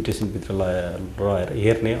लिमिटेसनभित्र रहेर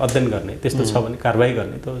हेर्ने, अध्ययन गर्ने, त्यस्तो छ भने कारबाही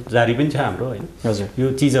गर्ने त जारी पनि छ हाम्रो होइन।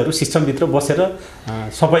 यो चिजहरू सिस्टमभित्र बसेर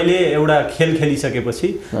सबैले एउटा खेल खेलिसकेपछि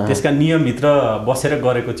त्यसका नियमभित्र बसेर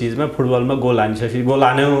गरेको चिजमा फुटबलमा गोल हानिसकेपछि गोल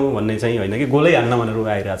हान्यो भन्ने चाहिँ होइन कि गोलै हान्न भनेर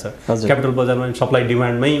आइरहेछ। क्यापिटल बजारमा सप्लाई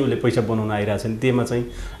डिमान्डमै उसले पैसा बनाउन आइरहेछ नि, त्यसमा चाहिँ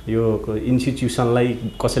यो इन्स्टिट्युसनलाई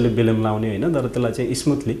कसैले बेलम लाउने होइन। तर त्यसलाई चाहिँ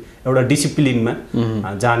स्मुथली एउटा डिसिप्लिनमा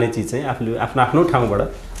जाने चिज चाहिँ आफूले आफ्नो आफ्नो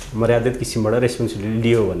ठाउँबाट मर्यादित किसिमबाट रेस्पोन्सिबिलिटी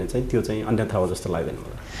लियो भने चाहिँ त्यो चाहिँ अन्यथा हो जस्तो लाग्दैन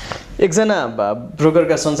मलाई। एकजना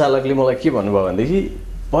ब्रोकरका सञ्चालकले मलाई के भन्नुभयो भनेदेखि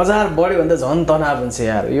बजार बढ्यो भने त झन् तनाव हुन्छ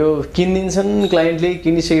यार, यो किनिदिन्छन् क्लाइन्टले,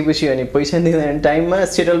 किनिसकेपछि अनि पैसा दिँदैन टाइममा,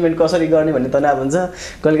 सेटलमेन्ट कसरी गर्ने भन्ने तनाव हुन्छ।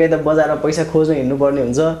 कहिलेकाहीँ त बजारमा पैसा खोज्न हिँड्नुपर्ने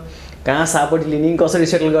हुन्छ, कहाँ सापट लिने, कसरी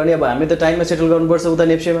सेटल गर्ने। अब हामीले त टाइममा सेटल गर्नुपर्छ उता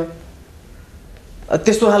नेप्सेमा,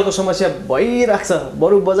 त्यस्तो खालको समस्या भइरहेको छ।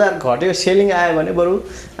 बरु बजार घट्यो, सेलिङ आयो भने बरु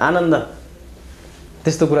आनन्द,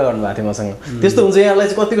 त्यस्तो कुरा गर्नुभएको थियो मसँग। त्यस्तो हुन्छ यहाँलाई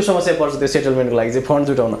चाहिँ कतिको समस्या पर्छ त्यो सेटलमेन्टको लागि चाहिँ फन्ड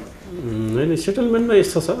जुटाउन? होइन, सेटलमेन्टमा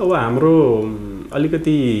यस्तो छ। अब हाम्रो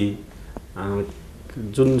अलिकति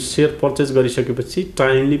जुन सेयर परचेज गरिसकेपछि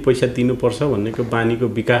टाइमली पैसा दिनुपर्छ भन्नेको बानीको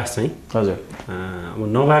विकास चाहिँ अब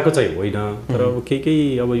नभएको चाहिँ होइन। तर अब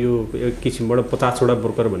केही अब यो एक किसिमबाट 50वटा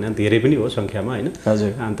ब्रोकर भने धेरै पनि हो सङ्ख्यामा होइन।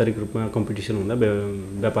 आन्तरिक रूपमा कम्पिटिसन हुँदा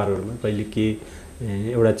व्यापारहरूमा कहिले के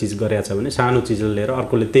एउटा चिज गरेछ भने सानो चिजले लिएर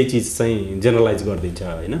अर्कोले त्यही चिज चाहिँ जेनरलाइज गरिदिन्छ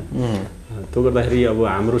होइन। त्यो गर्दाखेरि अब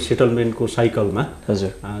हाम्रो सेटलमेन्टको साइकलमा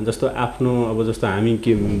हजुर जस्तो आफ्नो अब जस्तो हामी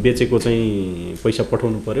के बेचेको चाहिँ पैसा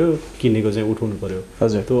पठाउनु पर्यो, किनेको चाहिँ उठाउनु पर्यो।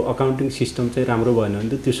 हजुर त्यो अकाउन्टिङ सिस्टम चाहिँ राम्रो भएन भने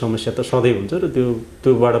त त्यो समस्या त सधैँ हुन्छ र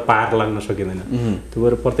त्योबाट पार लाग्न सकिँदैन। त्यो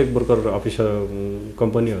भएर प्रत्येक ब्रोकर अफिसर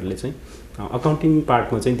कम्पनीहरूले चाहिँ अकाउन्टिङ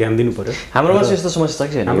पार्टमा चाहिँ ध्यान दिनु पर्यो। हाम्रोमा चाहिँ यस्तो समस्या छ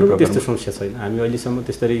कि छैन? हाम्रो त्यस्तो समस्या छैन। हामी अहिलेसम्म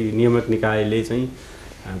त्यसरी नियामक निकायले चाहिँ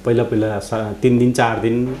पहिला 3 दिन 4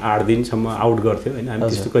 दिन 8 दिनसम्म आउट गर्थ्यो होइन। हामी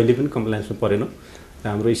त्यस्तो कहिले पनि कम्प्लायन्समा परेनौँ र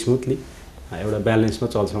हाम्रो स्मुथली एउटा ब्यालेन्समा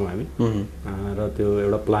चल्छौँ हामी र त्यो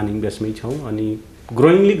एउटा प्लानिङ बेसमै छौँ अनि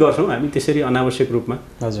ग्रोइङली गर्छौँ हामी त्यसरी अनावश्यक रूपमा।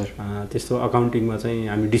 हजुर त्यस्तो अकाउन्टिङमा चाहिँ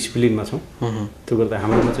हामी डिसिप्लिनमा छौँ। त्यो गर्दा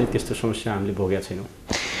हाम्रोमा चाहिँ त्यस्तो समस्या हामीले भोगेका छैनौँ।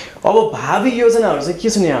 अब भावी योजनाहरू चाहिँ के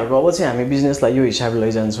छ नि यहाँको? अब चाहिँ हामी बिजनेसलाई यो हिसाबले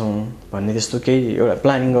लैजान्छौँ भन्ने त्यस्तो केही एउटा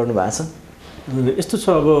प्लानिङ गर्नु भएको छ? यस्तो छ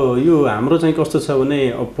अब यो हाम्रो चाहिँ कस्तो छ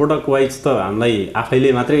भने अब प्रोडक्ट वाइज त हामीलाई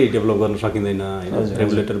आफैले मात्रै डेभलप गर्न सकिँदैन होइन।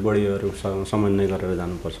 रेगुलेटर बडीहरूसँग समन्वय गरेर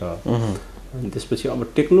जानुपर्छ। अनि त्यसपछि अब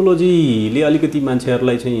टेक्नोलोजीले अलिकति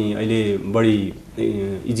मान्छेहरूलाई चाहिँ अहिले बढी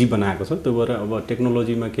इजी बनाएको छ। त्यो भएर अब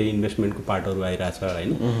टेक्नोलोजीमा केही इन्भेस्टमेन्टको पार्टहरू आइरहेछ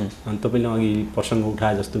होइन। अनि तपाईँले अघि प्रसङ्ग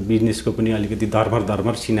उठाए जस्तो बिजनेसको पनि अलिकति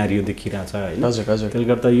धर्मर सिनारियो देखिरहेछ होइन। त्यसले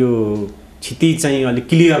गर्दा यो क्षितिज चाहिँ अलिक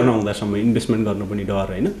क्लियर नहुँदासम्म इन्भेस्टमेन्ट गर्नु पनि डर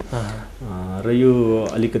होइन। र यो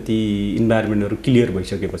अलिकति इन्भाइरोमेन्टहरू क्लियर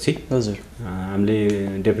भइसकेपछि हजुर हामीले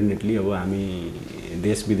डेफिनेटली अब हामी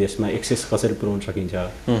देश विदेशमा एक्सेस कसरी पुर्याउन सकिन्छ,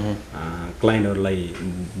 क्लाइन्टहरूलाई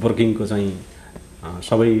वर्किङको चाहिँ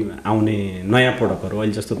सबै आउने नयाँ प्रडक्टहरू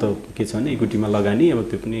अहिले जस्तो त के छ भने इक्विटीमा लगानी अब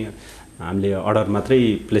त्यो पनि हामीले अर्डर मात्रै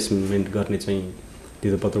प्लेसमेन्ट गर्ने चाहिँ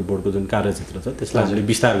तिरोपत्र बोर्डको जुन कार्यक्षेत्र छ त्यसलाई हामीले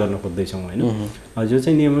विस्तार गर्न खोज्दैछौँ होइन। यो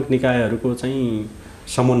चाहिँ नियामक निकायहरूको चाहिँ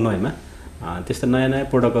समन्वयमा त्यस्तो नयाँ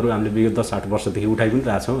प्रडक्टहरू हामीले विगत 10-8 वर्षदेखि उठाइ पनि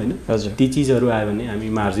रहेछौँ होइन। ती चिजहरू आयो भने हामी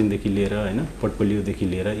मार्जिनदेखि लिएर होइन पोर्टफोलियोदेखि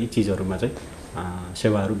लिएर यी चिजहरूमा चाहिँ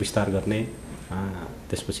सेवाहरू विस्तार गर्ने,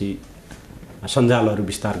 त्यसपछि सञ्जालहरू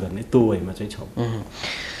विस्तार गर्ने त्यो वेमा चाहिँ छौँ।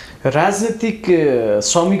 राजनीतिक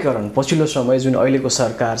समीकरण पछिल्लो समय जुन अहिलेको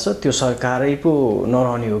सरकार छ त्यो सरकारै पो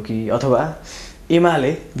नरहने हो कि अथवा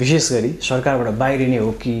एमाले विशेष गरी सरकारबाट बाहिरिने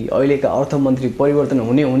हो कि अहिलेका अर्थमन्त्री परिवर्तन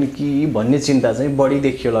हुने कि भन्ने चिन्ता चाहिँ बढी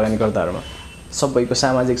देखियो लगानीकर्ताहरूमा। सबैको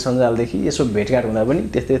सामाजिक सञ्जालदेखि यसो भेटघाट हुँदा पनि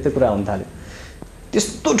त्यस्तै कुरा हुन थाल्यो।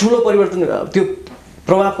 त्यस्तो ठुलो परिवर्तन त्यो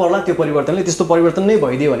प्रभाव पर्ला, त्यो परिवर्तनले त्यस्तो परिवर्तन नै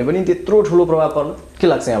भइदियो भने पनि त्यत्रो ठुलो प्रभाव पर्ला के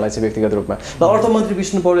लाग्छ यहाँलाई चाहिँ व्यक्तिगत रूपमा? ल अर्थमन्त्री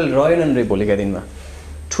विष्णु पौडेल रहेनन् रे भोलिका दिनमा,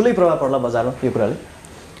 ठुलै प्रभाव पर्ला बजारमा यो कुराले?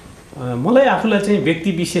 मलाई आफूलाई चाहिँ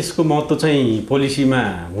व्यक्ति विशेषको महत्त्व चाहिँ पोलिसीमा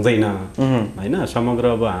हुँदैन होइन। समग्र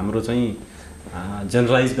अब हाम्रो चाहिँ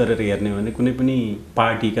जेनरलाइज गरेर हेर्ने हो भने कुनै पनि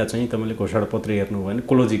पार्टीका चाहिँ तपाईँले घोषणापत्र हेर्नु हो भने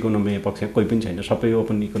क्लोज इकोनोमी पक्ष कोही पनि छैन, सबै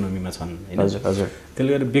ओपन इकोनोमीमा छन् होइन। त्यसले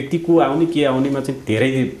गर्दा व्यक्ति को आउने के आउनेमा चाहिँ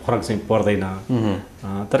धेरै फरक चाहिँ पर्दैन।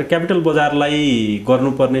 तर क्यापिटल बजारलाई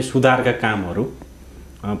गर्नुपर्ने सुधारका कामहरू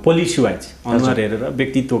पोलिसी वाइज अनुहार हेरेर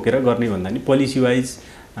व्यक्ति तोकेर गर्ने भन्दा नि पोलिसी वाइज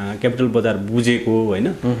क्यापिटल बजार बुझेको होइन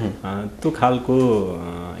त्यो खालको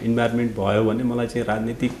इन्भाइरोमेन्ट भयो भने मलाई चाहिँ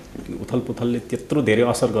राजनीतिक उथलपुथलले त्यत्रो धेरै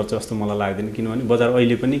असर गर्छ जस्तो मलाई लाग्दैन। किनभने बजार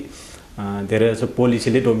अहिले पनि धेरै जसो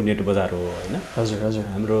पोलिसीले डोमिनेट बजार हो होइन।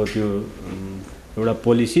 हाम्रो त्यो एउटा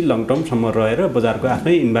पोलिसी लङ टर्मसम्म रहेर बजारको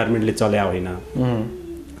आफ्नै इन्भाइरोमेन्टले चल्या होइन।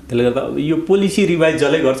 त्यसले गर्दा यो पोलिसी रिभाइज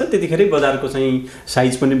जसले गर्छ त्यतिखेरै बजारको चाहिँ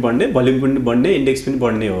साइज पनि बढ्ने, भोल्युम पनि बढ्ने, इन्डेक्स पनि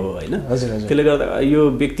बढ्ने हो होइन। त्यसले गर्दा यो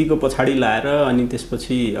व्यक्तिको पछाडि लाएर अनि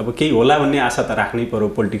त्यसपछि अब केही होला भन्ने आशा त राख्नै पर्यो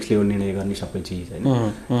पोलिटिक्सले हो निर्णय गर्ने सबै चिज होइन।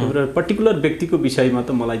 त्यही भएर पर्टिकुलर व्यक्तिको विषयमा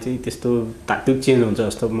त मलाई चाहिँ त्यस्तो तात्विक चेन्ज हुन्छ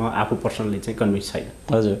जस्तो म आफू पर्सनली चाहिँ कन्भिन्स छैन।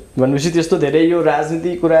 हजुर भनेपछि त्यस्तो धेरै यो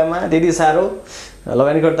राजनीति कुरामा त्यति साह्रो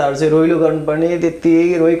लगानीकर्ताहरू चाहिँ रोइलो गर्नुपर्ने, त्यति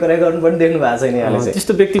रोइ कराइ गर्नुपर्ने देख्नु भएको छैन यहाँले चाहिँ?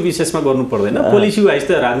 त्यस्तो व्यक्ति विशेषमा गर्नु पर्दैन। पोलिसी वाइज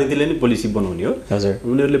त राजनीतिले नै पोलिसी बनाउने हो।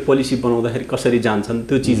 उनीहरूले पोलिसी बनाउँदाखेरि कसरी जान्छन्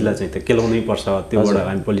त्यो चिजलाई चाहिँ त केलाउनै पर्छ। त्योबाट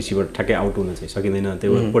हामी पोलिसीबाट ठ्याक्कै आउट हुन चाहिँ सकिँदैन।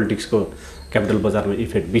 त्यो पोलिटिक्सको क्यापिटल बजारमा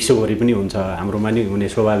इफेक्ट विश्वभरि पनि हुन्छ, हाम्रोमा नि हुने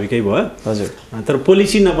स्वाभाविकै भयो। तर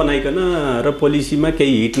पोलिसी नबनाइकन र पोलिसीमा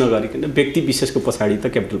केही हिट नगरिकन व्यक्ति विशेषको पछाडि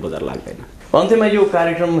त क्यापिटल बजार लाग्दैन। अन्त्यमा यो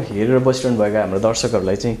कार्यक्रम हेरेर बसिरहनु भएका हाम्रो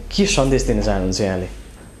दर्शकहरूलाई चाहिँ के सन्देश दिन चाहनुहुन्छ यहाँले?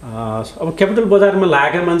 अब क्यापिटल बजारमा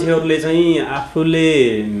लागेका मान्छेहरूले चाहिँ आफूले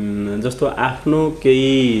जस्तो आफ्नो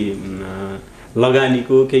केही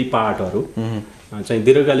लगानीको केही पार्टहरू चाहिँ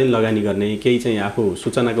दीर्घकालीन लगानी गर्ने, केही चाहिँ आफू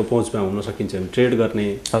सूचनाको पहुँचमा हुन सकिन्छ भने ट्रेड गर्ने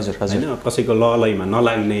होइन, कसैको लयमा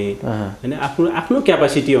नलाग्ने होइन, आफ्नो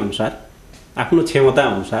क्यापासिटी अनुसार आफ्नो क्षमता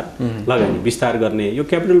अनुसार लगानी विस्तार गर्ने। यो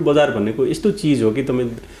क्यापिटल बजार भनेको यस्तो चिज हो कि तपाईँ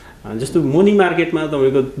जस्तो मनी मार्केटमा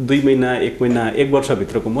तपाईँको 2 महिना 1 महिना 1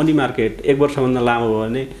 वर्षभित्रको मनी मार्केट 1 वर्षभन्दा लामो भयो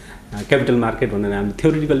भने क्यापिटल मार्केट भनेर हामीले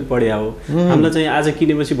थ्योरिटिकली पढ्या हो हामीलाई चाहिँ आज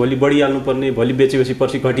किनेपछि भोलि बढिहाल्नुपर्ने भोलि बेचेपछि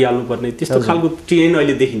पर्सि घटिहाल्नुपर्ने त्यस्तो खालको ट्रेन्ड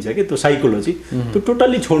अहिले देखिन्छ कि त्यो साइकोलोजी त्यो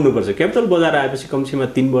टोटल्ली छोड्नुपर्छ क्यापिटल बजार आएपछि कमसेकम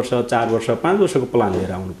 3 वर्ष 4 वर्ष 5 वर्षको प्लान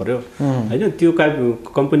लिएर आउनु पर्यो हैन त्यो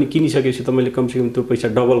कम्पनी किनिसकेपछि तपाईँले कमसेकम त्यो पैसा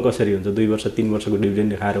डबल कसरी हुन्छ 2 वर्ष 3 वर्षको डिभिडेन्ड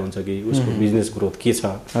देखाएर हुन्छ कि उसको बिजनेस ग्रोथ के छ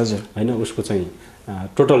हैन उसको चाहिँ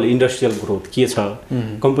टोटल इन्डस्ट्रियल ग्रोथ के छ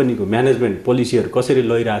कम्पनीको म्यानेजमेन्ट पोलिसीहरू कसरी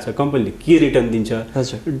लैरहेछ कम्पनीले के रिटर्न दिन्छ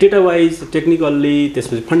डेटा वाइज टेक्निकल्ली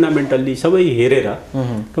त्यसपछि फन्डामेन्टल्ली सबै हेरेर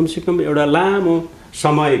कमसेकम एउटा लामो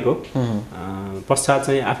समयको पश्चात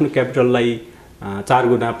चाहिँ आफ्नो क्यापिटललाई 4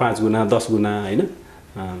 गुणा 5 गुणा 10 गुणा हैन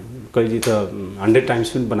कहिले त 100 टाइम्स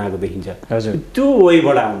पनि बनाएको देखिन्छ त्यो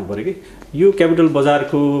वेबाट आउनु पर्यो कि यो क्यापिटल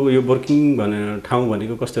बजारको यो वर्किङ ठाउँ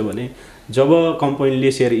भनेको कस्तो भने जब कम्पनीले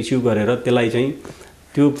सेयर इस्यु गरेर त्यसलाई चाहिँ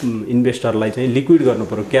त्यो इन्भेस्टरलाई चाहिँ लिक्विड गर्नु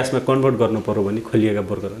पर्यो क्याशमा कन्भर्ट गर्नु पर्यो भने खोलिएका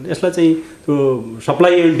ब्रोकर यसलाई चाहिँ त्यो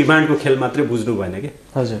सप्लाई एन्ड डिमान्डको खेल मात्रै बुझ्नु भएन कि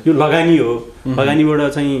यो लगानी हो लगानीबाट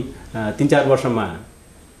चाहिँ 3-4 वर्षमा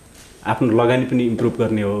आफ्नो लगानी पनि इम्प्रुभ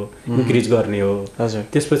गर्ने हो इन्क्रिज गर्ने हो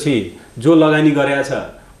त्यसपछि जो लगानी गरेछ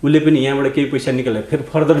उसले पनि यहाँबाट केही पैसा निकालेर फेरि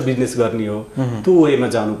फर्दर बिजनेस गर्ने हो त्यो वेमा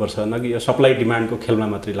जानुपर्छ न कि यो सप्लाई डिमान्डको खेलमा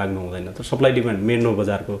मात्रै लाग्नु हुँदैन तर सप्लाई डिमान्ड मेन हो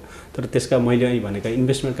बजारको तर त्यसका मैले अहिले भनेका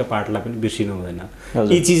इन्भेस्टमेन्टका पार्टलाई पनि बिर्सिनु हुँदैन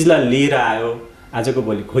यी चिजलाई लिएर आयो आजको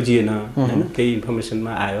भोलि खोजिएन हैन केही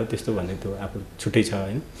इन्फर्मेसनमा आयो त्यस्तो भन्ने त्यो आफू छुट्टै छ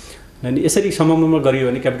हैन अनि यसरी समममा गरियो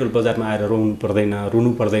भने क्यापिटल बजारमा आएर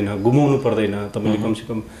रुनु पर्दैन गुमाउनु पर्दैन तपाईले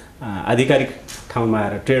कमसेकम आधिकारिक ठाउँमा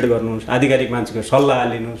आएर ट्रेड गर्नुस् आधिकारिक मान्छेको सल्लाह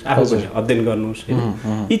लिनुस् आफू पनि अध्ययन गर्नुस् हैन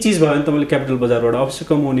यी चीज भयो भने तपाईले क्यापिटल बजारबाट अवश्य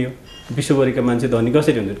कमाउने हो विश्वभरिका मान्छे धनी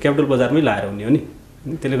कसरी हुन्छ क्यापिटल बजारमै लाएर हुने हो नि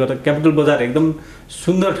त्यसले गर्दा क्यापिटल बजार एकदम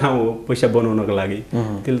सुन्दर ठाउँ हो पैसा बनाउनको लागि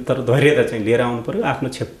त्यसले तर धैर्यता चाहिँ लिएर आउनु पर्यो आफ्नो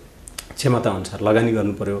क्षमता अनुसार लगानी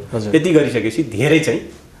गर्नु पर्यो यति गरिसकेपछि धेरै चाहिँ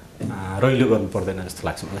रहिलो गर्नु पर्दैन जस्तो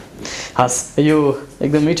लाग्छ मलाई हस् यो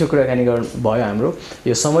एकदम मिठो कुराकानी भयो हाम्रो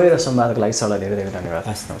यो समय र संवादको लागि सरलाई धेरै धेरै धन्यवाद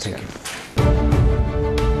thank you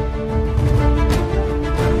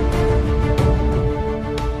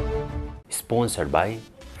Sponsored by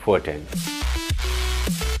Forten.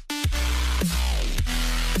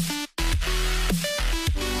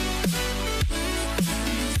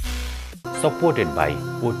 Supported by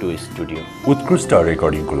O2 Studio. उत्कृष्ट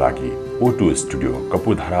रेकर्डिङको लागि O2 स्टुडियो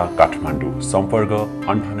कपुधारा काठमाडौँ सम्पर्क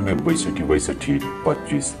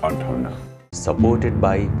 9862622558 Supported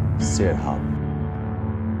by ShareHub.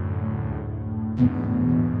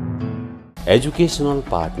 Educational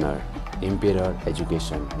partner Embedding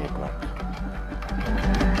Education Network.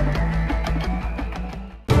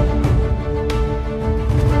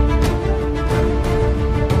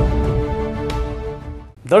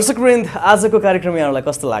 दर्शकवृन्द आजको कार्यक्रम यहाँलाई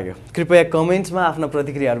कस्तो लाग्यो कृपया कमेन्टमा आफ्ना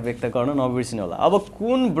प्रतिक्रियाहरू व्यक्त गर्न नबिर्सिनु होला अब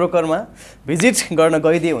कुन ब्रोकरमा भिजिट गर्न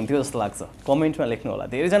गइदिए हुन्थ्यो जस्तो लाग्छ कमेन्टमा लेख्नु होला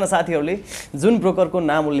धेरैजना साथीहरूले जुन ब्रोकरको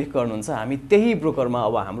नाम उल्लेख गर्नुहुन्छ हामी त्यही ब्रोकरमा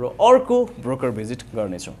अब हाम्रो अर्को ब्रोकर भिजिट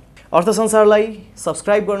गर्नेछौँ अर्थसंसारलाई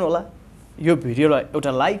सब्स्क्राइब गर्नु होला यो भिडियोलाई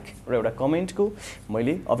एउटा लाइक र एउटा कमेन्टको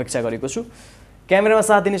मैले अपेक्षा गरेको छु क्यामेरामा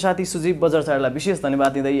साथ दिने साथी सुजीव बजारचार्यलाई विशेष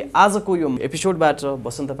धन्यवाद दिँदै आजको यो एपिसोडबाट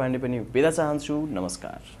बसन्त पाण्डे पनि बिदा चाहन्छु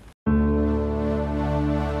नमस्कार